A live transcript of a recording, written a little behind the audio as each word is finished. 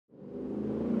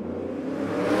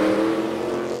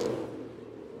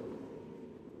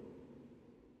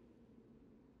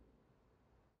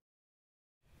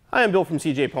Hi, I'm Bill from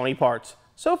CJ Pony Parts.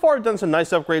 So far, I've done some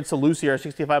nice upgrades to Lucy, our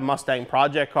 65 Mustang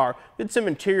project car. We did some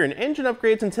interior and engine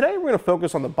upgrades, and today we're going to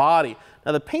focus on the body.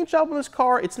 Now, the paint job on this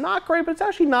car, it's not great, but it's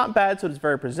actually not bad, so it's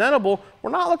very presentable.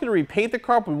 We're not looking to repaint the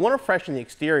car, but we want to freshen the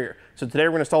exterior. So today we're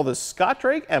going to install this Scott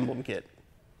Drake Emblem Kit.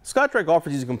 Scott Drake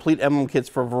offers these complete emblem kits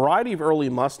for a variety of early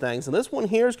Mustangs, and this one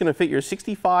here is going to fit your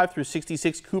 65 through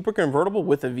 66 Coupe convertible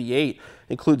with a V8. It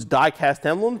includes die-cast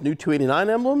emblems, new 289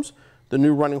 emblems, the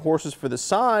new running horses for the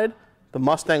side, the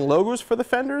Mustang logos for the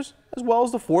fenders, as well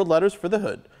as the Ford letters for the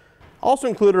hood. Also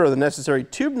included are the necessary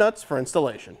tube nuts for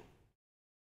installation.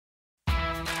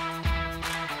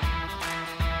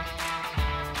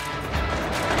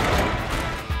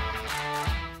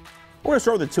 We're going to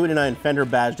start with the 289 fender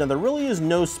badge. Now, there really is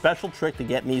no special trick to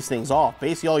getting these things off.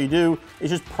 Basically, all you do is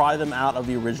just pry them out of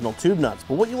the original tube nuts.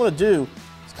 But what you want to do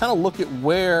is kind of look at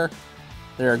where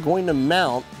they're going to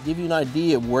mount, give you an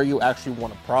idea of where you actually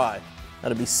want to pry. Now,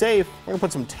 to be safe, we're going to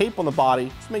put some tape on the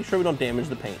body to make sure we don't damage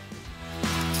the paint.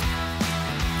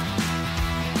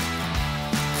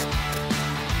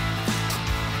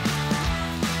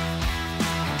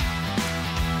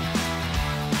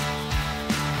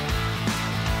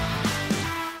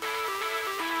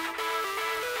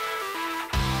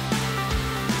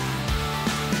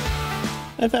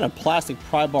 I found a plastic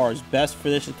pry bar is best for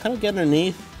this. Just kind of get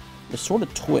underneath and sort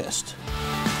of twist.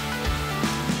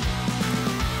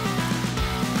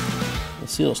 You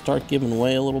see it'll start giving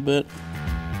way a little bit.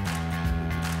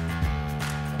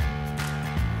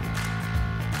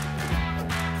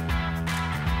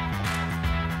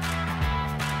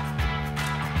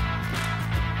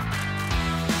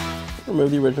 Remove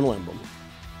the original emblem.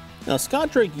 Now,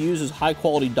 Scott Drake uses high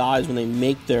quality dies when they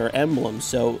make their emblems,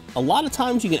 so a lot of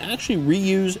times you can actually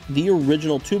reuse the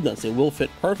original tube nuts. They will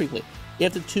fit perfectly.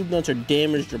 If the tube nuts are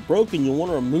damaged or broken, you'll want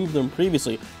to remove them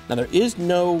previously. Now, there is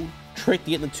no trick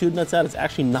to getting the tube nuts out. It's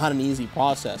actually not an easy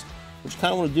process. What you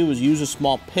kind of want to do is use a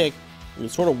small pick and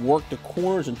sort of work the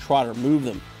corners and try to remove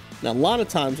them. Now, a lot of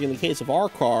times, in the case of our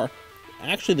car,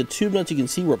 actually the tube nuts you can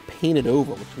see were painted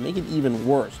over, which can make it even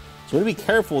worse. So we have to be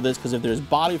careful with this, because if there's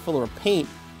body filler or paint,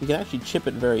 you can actually chip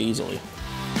it very easily.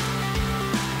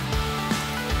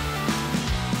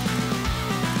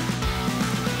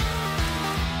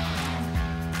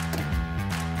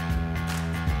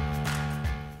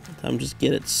 Sometimes just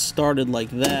get it started like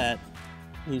that.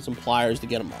 Use some pliers to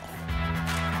get them off.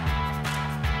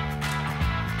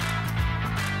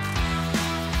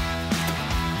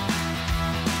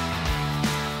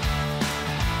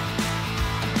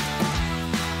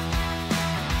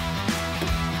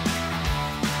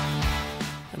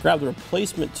 Grab the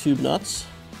replacement tube nuts,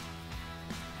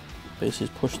 basically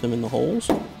just push them in the holes.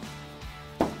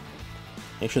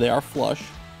 Make sure they are flush.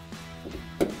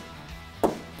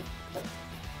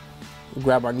 We'll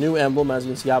grab our new emblem. As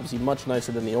you can see, obviously much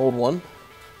nicer than the old one.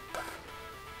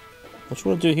 What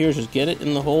you want to do here is just get it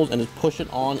in the holes and just push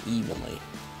it on evenly.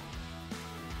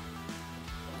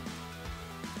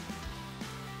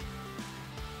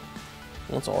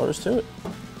 That's all there is to it.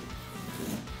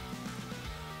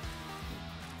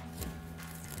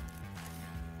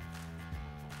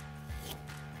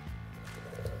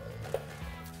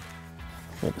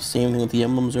 The same thing with the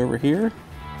emblems over here.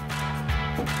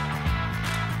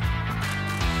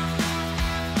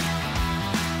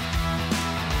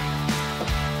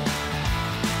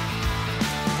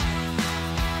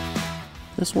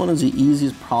 This one is the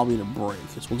easiest probably to break.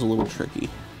 This one's a little tricky.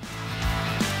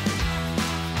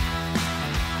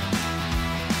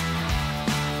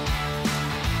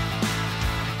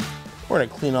 We're going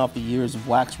to clean off the years of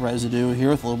wax residue here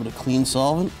with a little bit of clean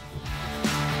solvent.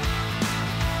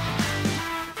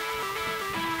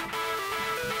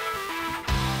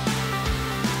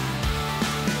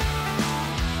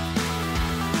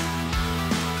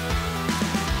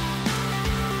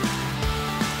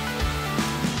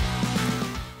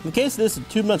 In the case of this, the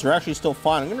tube nuts are actually still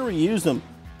fine. I'm going to reuse them,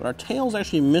 but our tail's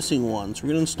actually missing one, so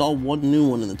we're going to install one new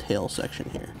one in the tail section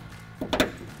here.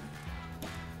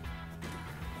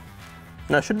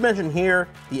 Now, I should mention here,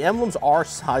 the emblems are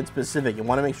side specific. You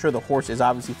want to make sure the horse is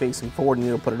obviously facing forward and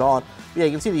you put it on. But yeah,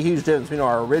 you can see the huge difference between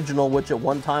our original, which at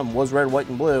one time was red, white,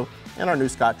 and blue, and our new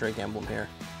Scott Drake emblem here.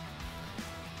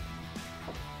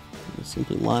 Just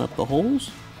simply line up the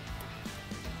holes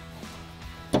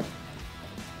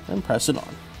and press it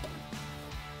on.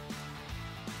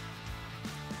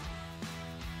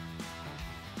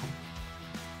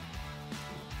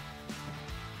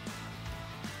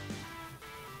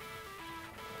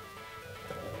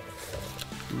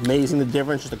 Amazing the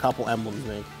difference just a couple emblems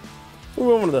make. We'll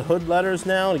move on to the hood letters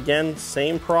now. Again,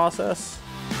 same process.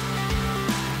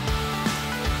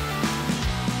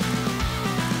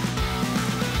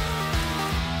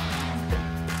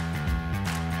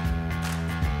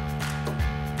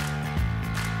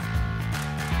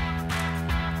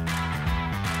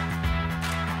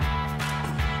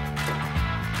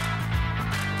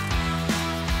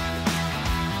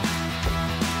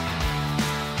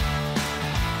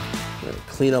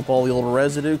 clean up all the old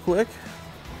residue quick.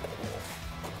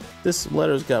 This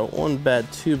letter's got one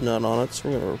bad tube nut on it, so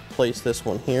we're going to replace this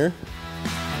one here.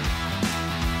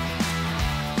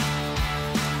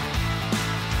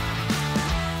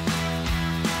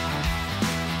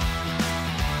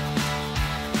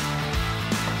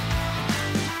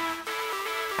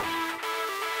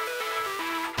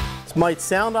 This might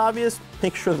sound obvious,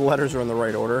 make sure the letters are in the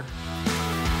right order.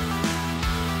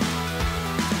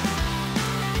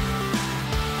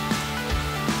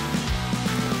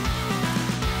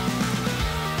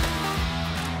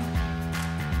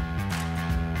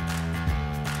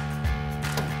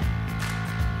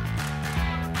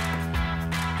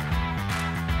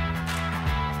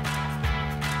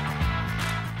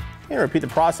 And repeat the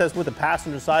process with the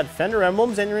passenger side fender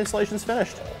emblems, and your installation's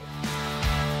finished.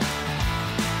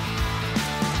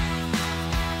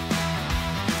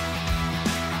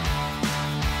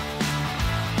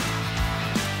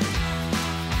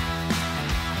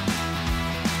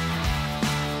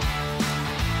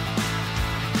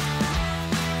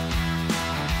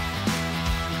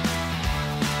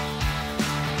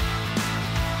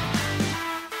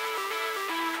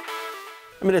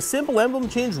 I mean, a simple emblem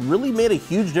change really made a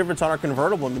huge difference on our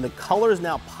convertible. I mean, the colors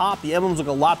now pop, the emblems look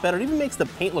a lot better. It even makes the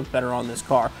paint look better on this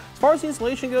car. As far as the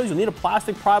installation goes, you'll need a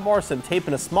plastic pry bar, some tape,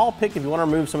 and a small pick if you want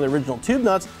to remove some of the original tube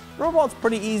nuts. But overall, it's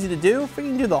pretty easy to do. If you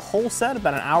can do the whole set,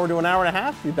 about an hour to an hour and a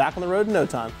half, you'll be back on the road in no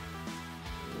time.